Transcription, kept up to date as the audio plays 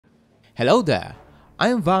Hello there,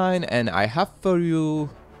 I'm Vine and I have for you...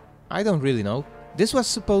 I don't really know. This was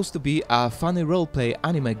supposed to be a funny roleplay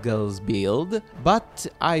anime girls build, but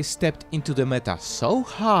I stepped into the meta so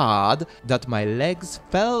hard that my legs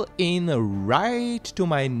fell in right to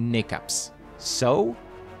my kneecaps. So,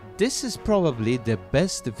 this is probably the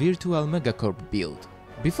best virtual Megacorp build.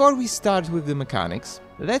 Before we start with the mechanics,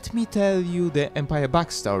 let me tell you the Empire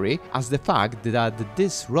backstory, as the fact that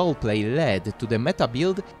this roleplay led to the meta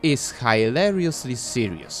build is hilariously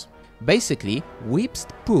serious. Basically, Whips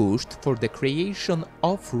pushed for the creation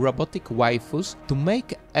of robotic waifus to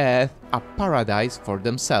make Earth a paradise for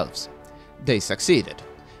themselves. They succeeded.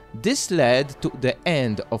 This led to the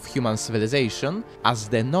end of human civilization, as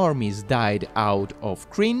the normies died out of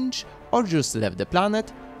cringe or just left the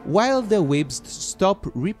planet, while the Whips stopped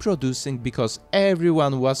reproducing because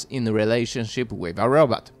everyone was in a relationship with a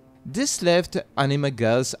robot. This left anime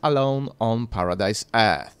girls alone on Paradise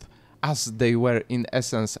Earth. As they were in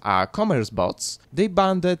essence commerce bots, they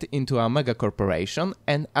banded into a mega corporation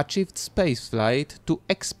and achieved spaceflight to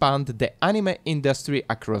expand the anime industry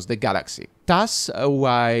across the galaxy. Thus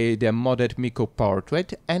why the modded Miku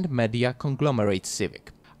portrait and media conglomerate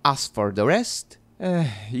Civic. As for the rest,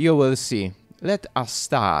 you will see. Let us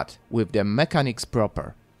start with the mechanics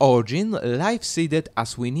proper. Origin life-seeded,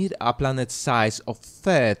 as we need a planet size of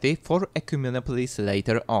 30 for Ecumenopolis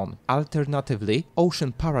later on. Alternatively,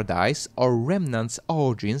 Ocean Paradise or Remnants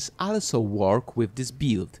origins also work with this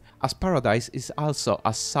build, as Paradise is also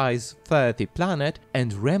a size 30 planet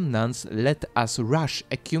and Remnants let us rush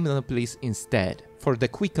Ecumenopolis instead. For the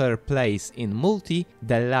quicker place in multi,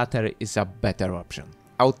 the latter is a better option.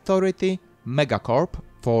 Authority, Megacorp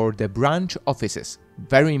for the branch offices,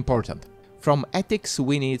 very important. From ethics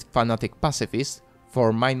we need Fanatic Pacifist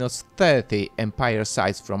for -30 empire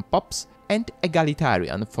size from POPs and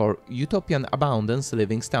Egalitarian for Utopian Abundance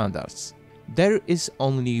living standards. There is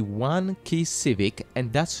only one key civic,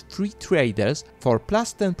 and that's 3 traders for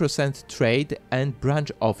 +10% trade and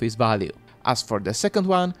branch office value. As for the second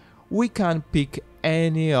one, we can pick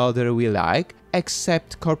any other we like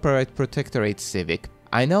except Corporate Protectorate civic.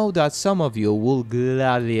 I know that some of you will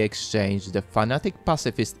gladly exchange the Fanatic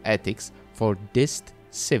Pacifist ethics for this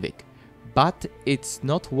civic, but it's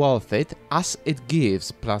not worth it, as it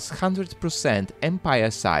gives +100%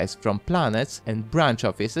 empire size from planets and branch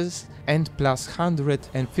offices and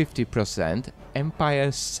 +150%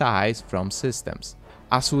 empire size from systems.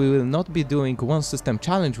 As we will not be doing one system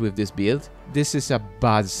challenge with this build, this is a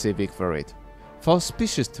bad civic for it. For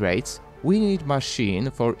species traits, we need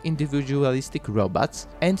machine for individualistic robots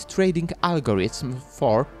and trading algorithm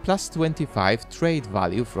for +25 trade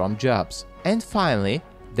value from jobs. And finally,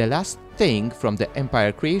 the last thing from the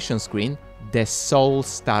Empire creation screen, the Soul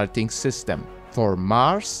starting system for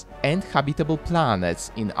Mars and habitable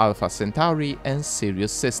planets in Alpha Centauri and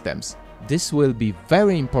Sirius systems. This will be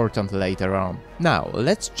very important later on. Now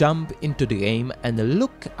let's jump into the game and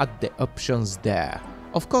look at the options there.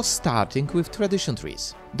 Of course, starting with tradition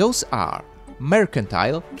trees. Those are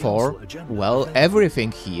Mercantile for, well,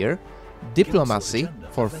 everything here, Diplomacy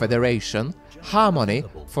for Federation, Harmony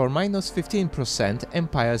for -15%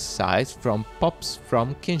 empire size from POPs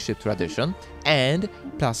from Kinship tradition, and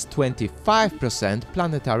 +25%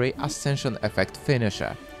 planetary ascension effect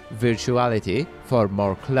finisher. Virtuality for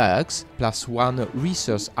more clerks, +1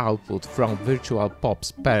 resource output from virtual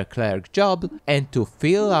POPs per clerk job, and to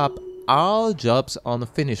fill up all jobs on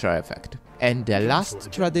finisher effect. And the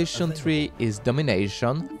last tradition tree is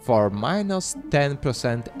Domination for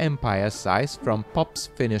 -10% empire size from POP's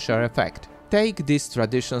finisher effect. Take these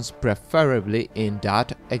traditions preferably in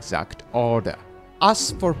that exact order.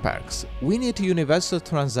 As for perks, we need universal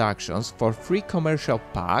transactions for free commercial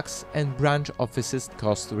packs and branch offices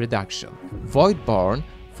cost reduction. Voidborne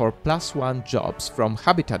for +1 jobs from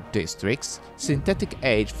habitat districts, Synthetic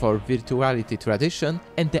Age for Virtuality tradition,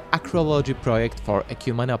 and the Arcology project for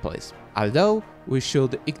Ecumenopolis. Although we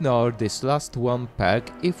should ignore this last one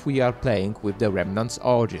perk if we are playing with the Remnants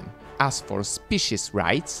origin. As for species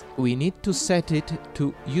rights, we need to set it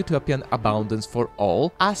to Utopian Abundance for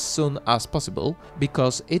all as soon as possible,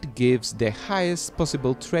 because it gives the highest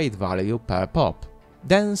possible trade value per POP.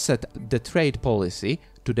 Then set the trade policy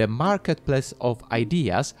to the marketplace of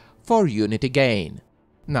ideas for unity gain.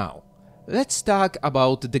 Now, let's talk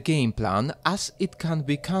about the game plan, as it can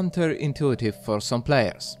be counterintuitive for some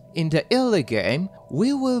players. In the early game,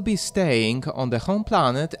 we will be staying on the home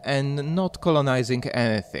planet and not colonizing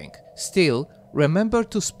anything. Still, remember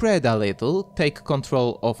to spread a little, take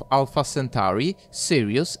control of Alpha Centauri,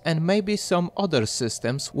 Sirius and maybe some other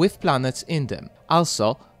systems with planets in them.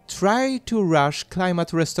 Also, try to rush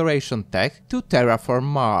climate restoration tech to terraform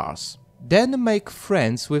Mars. Then make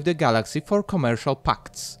friends with the galaxy for commercial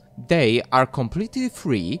pacts. They are completely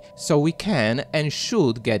free, so we can and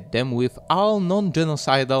should get them with all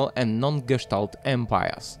non-genocidal and non-gestalt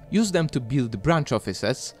empires. Use them to build branch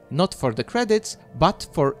offices, not for the credits, but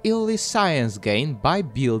for early science gain by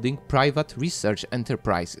building private research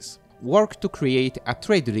enterprises. Work to create a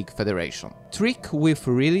trade league federation. Trick with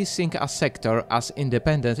releasing a sector as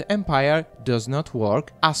independent empire does not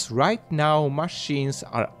work, as right now machines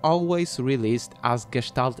are always released as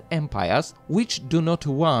gestalt empires which do not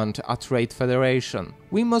want a trade federation.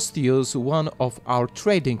 We must use one of our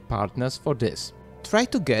trading partners for this. Try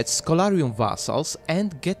to get Scholarium vassals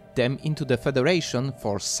and get them into the federation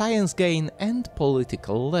for science gain and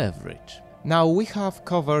political leverage. Now we have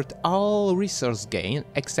covered all resource gain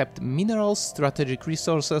except minerals, strategic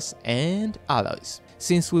resources and alloys.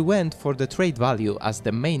 Since we went for the trade value as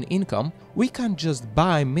the main income, we can just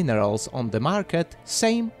buy minerals on the market,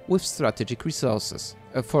 same with strategic resources.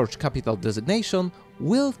 A forge capital designation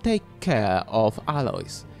will take care of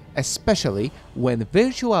alloys, especially when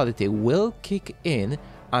Virtuality will kick in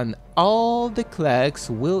and all the clerks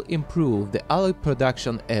will improve the alloy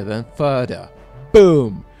production even further.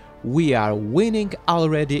 Boom! We are winning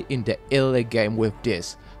already in the early game with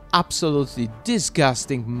this absolutely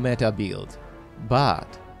disgusting meta build. But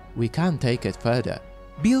we can take it further.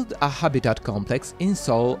 Build a habitat complex in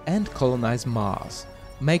Sol and colonize Mars.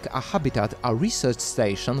 Make a habitat a research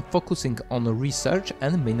station focusing on research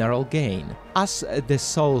and mineral gain, as the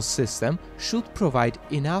Sol system should provide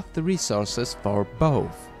enough resources for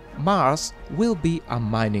both. Mars will be a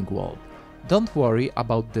mining world. Don't worry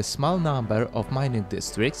about the small number of mining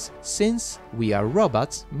districts, since we are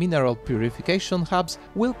robots, mineral purification hubs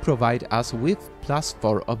will provide us with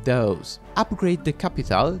 +4 of those. Upgrade the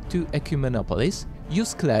capital to Ecumenopolis,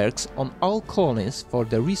 use clerks on all colonies for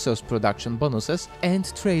the resource production bonuses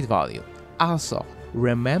and trade value. Also,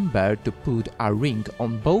 remember to put a ring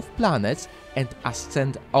on both planets and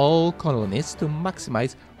ascend all colonies to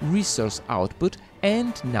maximize resource output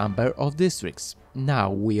and number of districts.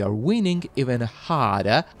 Now we are winning even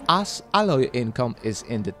harder as alloy income is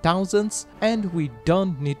in the thousands and we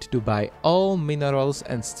don't need to buy all minerals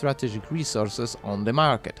and strategic resources on the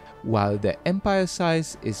market, while the empire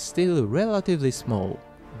size is still relatively small.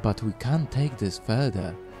 But we can take this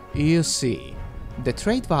further. You see, the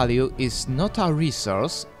trade value is not a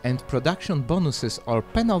resource and production bonuses or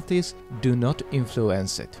penalties do not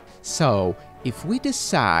influence it. So, if we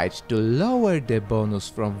decide to lower the bonus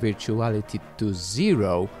from Virtuality to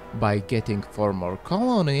 0 by getting 4 more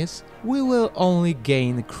colonies, we will only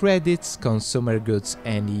gain credits, consumer goods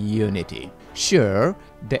and unity. Sure,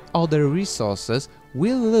 the other resources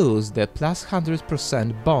will lose the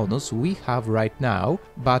 +100% bonus we have right now,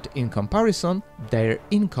 but in comparison, their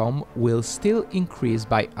income will still increase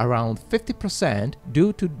by around 50%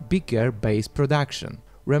 due to bigger base production.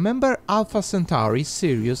 Remember Alpha Centauri,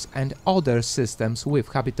 Sirius and other systems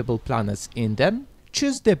with habitable planets in them?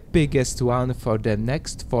 Choose the biggest one for the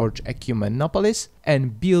next Forge Ecumenopolis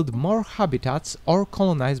and build more habitats or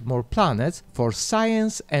colonize more planets for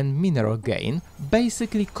science and mineral gain,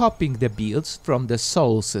 basically copying the builds from the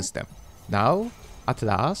Sol system. Now, at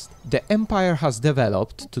last, the Empire has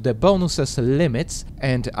developed to the bonuses limits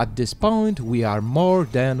and at this point we are more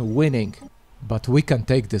than winning. But we can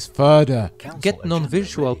take this further. Get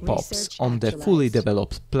non-virtual pops on the fully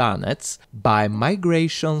developed planets by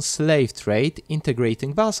migration, slave trade,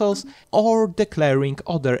 integrating vassals, or declaring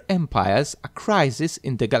other empires a crisis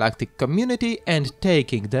in the galactic community and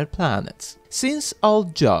taking their planets. Since all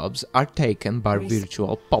jobs are taken by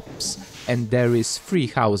virtual pops and there is free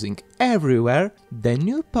housing everywhere, the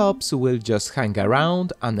new pops will just hang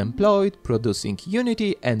around unemployed, producing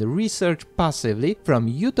unity and research passively from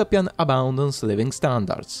Utopian Abundance living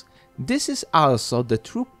standards. This is also the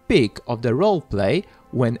true peak of the roleplay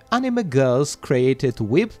when anime girls created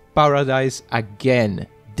Whip Paradise again,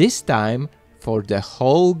 this time for the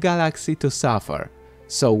whole galaxy to suffer.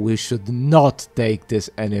 So we should not take this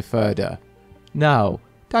any further. Now,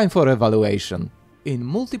 time for evaluation. In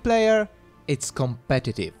multiplayer, it's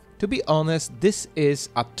competitive. To be honest, this is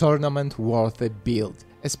a tournament-worthy build,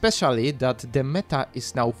 especially that the meta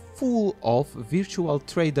is now full of virtual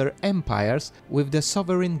trader empires with the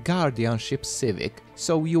sovereign guardianship civic,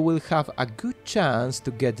 so you will have a good chance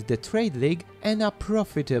to get the trade league and a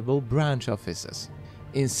profitable branch offices.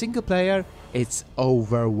 In single player, it's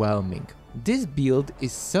overwhelming. This build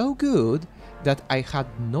is so good that I had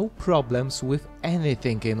no problems with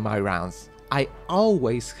anything in my runs. I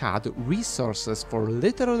always had resources for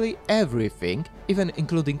literally everything, even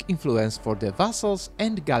including influence for the vassals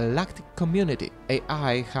and galactic community.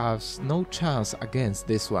 AI has no chance against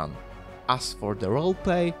this one. As for the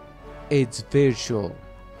roleplay, it's virtual.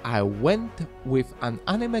 I went with an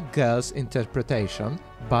anime girl's interpretation,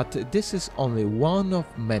 but this is only one of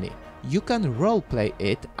many. You can roleplay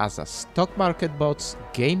it as a stock market bots,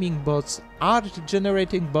 gaming bots, art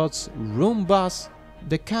generating bots, Roombas.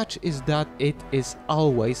 The catch is that it is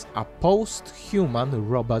always a post-human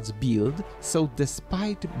robots build, so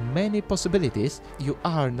despite many possibilities, you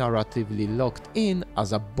are narratively locked in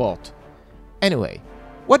as a bot. Anyway,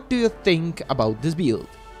 what do you think about this build?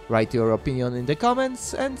 Write your opinion in the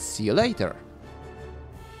comments and see you later!